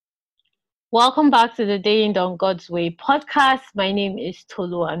Welcome back to the Dating Done God's Way podcast. My name is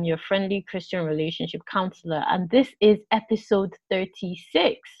Tolu. I'm your friendly Christian relationship counselor, and this is episode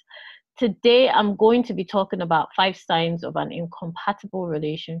 36. Today, I'm going to be talking about 5 signs of an incompatible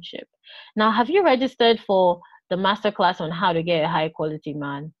relationship. Now, have you registered for the masterclass on how to get a high quality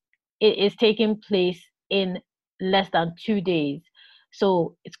man? It is taking place in less than 2 days.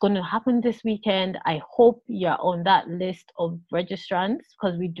 So it's going to happen this weekend. I hope you're on that list of registrants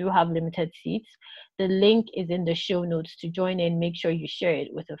because we do have limited seats. The link is in the show notes to join in. Make sure you share it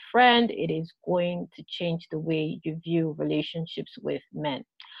with a friend. It is going to change the way you view relationships with men.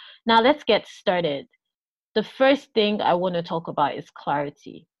 Now, let's get started. The first thing I want to talk about is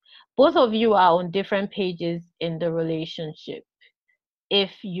clarity. Both of you are on different pages in the relationship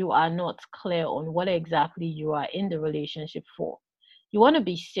if you are not clear on what exactly you are in the relationship for. You want to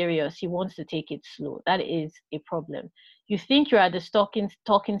be serious, he wants to take it slow. That is a problem. You think you're at the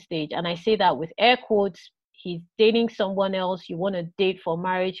talking stage, and I say that with air quotes. He's dating someone else, you want to date for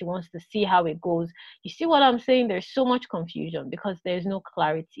marriage, he wants to see how it goes. You see what I'm saying? There's so much confusion because there's no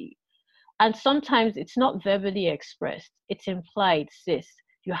clarity. And sometimes it's not verbally expressed, it's implied, sis.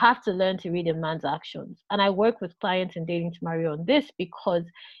 You have to learn to read a man's actions. And I work with clients in Dating to Marry on this because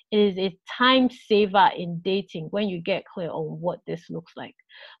it is a time saver in dating when you get clear on what this looks like.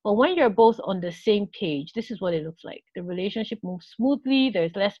 But when you're both on the same page, this is what it looks like. The relationship moves smoothly,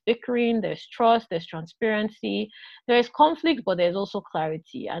 there's less bickering, there's trust, there's transparency, there's conflict, but there's also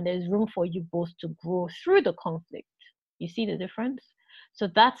clarity, and there's room for you both to grow through the conflict. You see the difference? So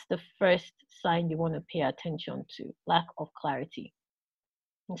that's the first sign you want to pay attention to, lack of clarity.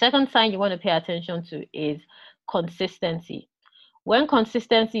 The second sign you want to pay attention to is consistency. When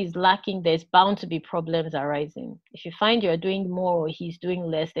consistency is lacking, there's bound to be problems arising. If you find you're doing more or he's doing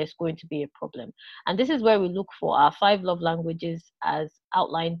less, there's going to be a problem. And this is where we look for our 5 love languages as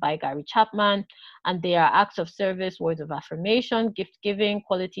outlined by Gary Chapman. And they are acts of service, words of affirmation, gift giving,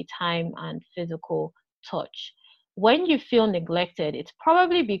 quality time, and physical touch. When you feel neglected, it's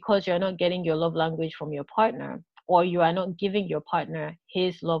probably because you're not getting your love language from your partner, or you are not giving your partner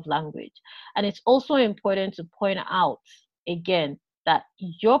his love language. And it's also important to point out again that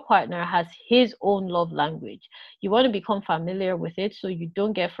your partner has his own love language. You want to become familiar with it so you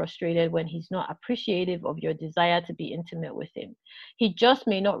don't get frustrated when he's not appreciative of your desire to be intimate with him. He just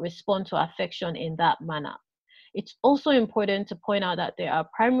may not respond to affection in that manner. It's also important to point out that there are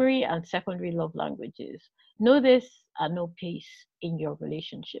primary and secondary love languages. Know this and know pace in your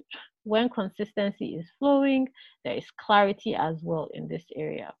relationship. When consistency is flowing, there is clarity as well in this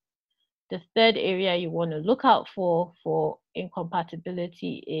area. The third area you want to look out for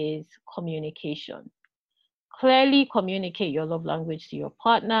incompatibility is communication. Clearly communicate your love language to your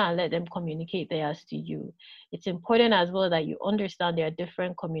partner and let them communicate theirs to you. It's important as well that you understand there are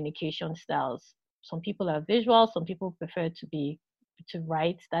different communication styles. Some people are visual, some people prefer to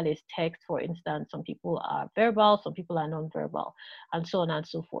write, that is text, for instance. Some people are verbal, some people are non-verbal, and so on and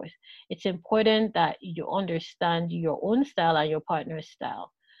so forth. It's important that you understand your own style and your partner's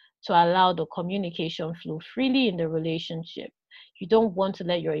style to allow the communication flow freely in the relationship. You don't want to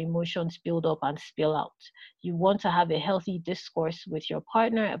let your emotions build up and spill out. You want to have a healthy discourse with your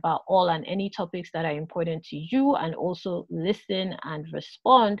partner about all and any topics that are important to you, and also listen and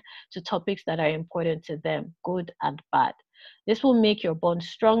respond to topics that are important to them, good and bad. This will make your bond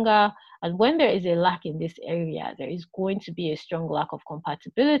stronger. And when there is a lack in this area, there is going to be a strong lack of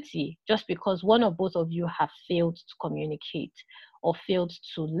compatibility just because one or both of you have failed to communicate or failed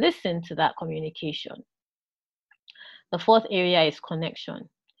to listen to that communication. The fourth area is connection.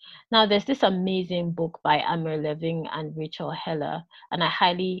 Now, there's this amazing book by Amir Levin and Rachel Heller, and I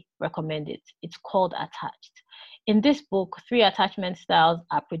highly recommend it. It's called Attached. In this book, 3 attachment styles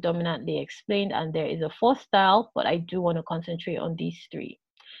are predominantly explained, and there is a fourth style, but I do want to concentrate on these 3.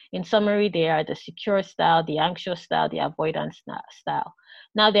 In summary, they are the secure style, the anxious style, the avoidance style.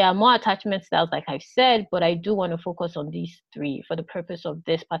 Now, there are more attachment styles, like I've said, but I do want to focus on these 3 for the purpose of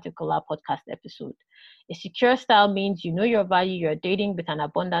this particular podcast episode. A secure style means you know your value, you're dating with an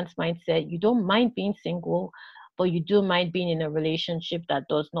abundance mindset, you don't mind being single, but you do mind being in a relationship that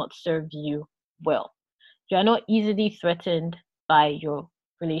does not serve you well. You are not easily threatened by your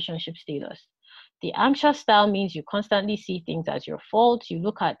relationship status. The anxious style means you constantly see things as your fault. You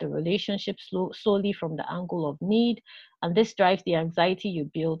look at the relationship solely from the angle of need, and this drives the anxiety you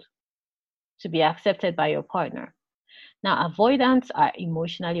build to be accepted by your partner. Now, avoidants are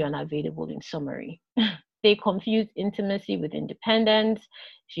emotionally unavailable in summary. They confuse intimacy with independence.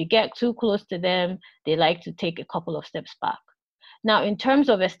 If you get too close to them, they like to take a couple of steps back. Now, in terms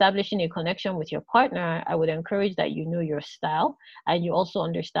of establishing a connection with your partner, I would encourage that you know your style and you also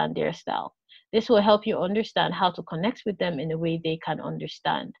understand their style. This will help you understand how to connect with them in a way they can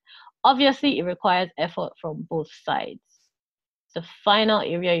understand. Obviously, it requires effort from both sides. The final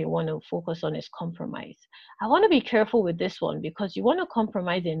area you want to focus on is compromise. I want to be careful with this one because you want to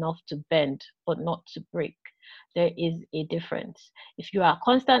compromise enough to bend, but not to break. There is a difference. If you are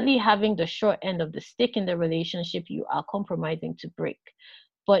constantly having the short end of the stick in the relationship, you are compromising to break.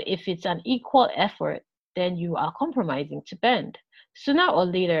 But if it's an equal effort, then you are compromising to bend. Sooner or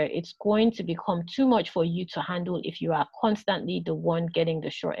later, it's going to become too much for you to handle if you are constantly the one getting the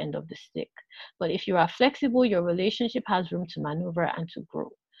short end of the stick. But if you are flexible, your relationship has room to maneuver and to grow.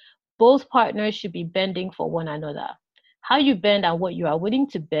 Both partners should be bending for one another. How you bend and what you are willing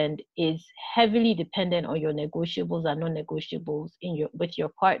to bend is heavily dependent on your negotiables and non-negotiables with your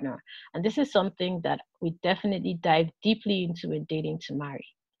partner. And this is something that we definitely dive deeply into in Dating to Marry.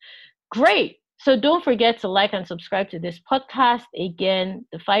 Great. So don't forget to like and subscribe to this podcast. Again,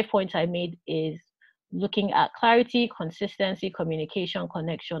 the 5 points I made is looking at clarity, consistency, communication,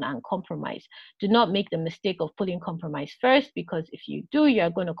 connection, and compromise. Do not make the mistake of putting compromise first, because if you do,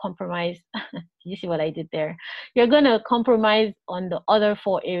 you're going to compromise. You see what I did there? You're going to compromise on the other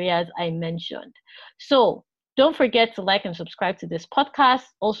 4 areas I mentioned. So don't forget to like and subscribe to this podcast.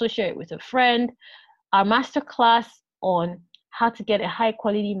 Also share it with a friend. Our masterclass on how to get a high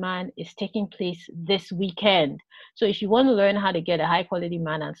quality man is taking place this weekend. So if you want to learn how to get a high quality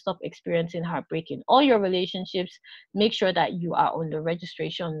man and stop experiencing heartbreak in all your relationships, make sure that you are on the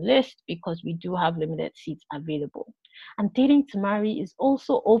registration list, because we do have limited seats available. And Dating to Marry is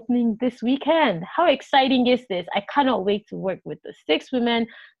also opening this weekend. How exciting is this? I cannot wait to work with the 6 women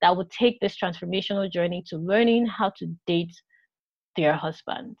that will take this transformational journey to learning how to date their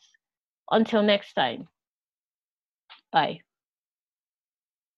husbands. Until next time, bye.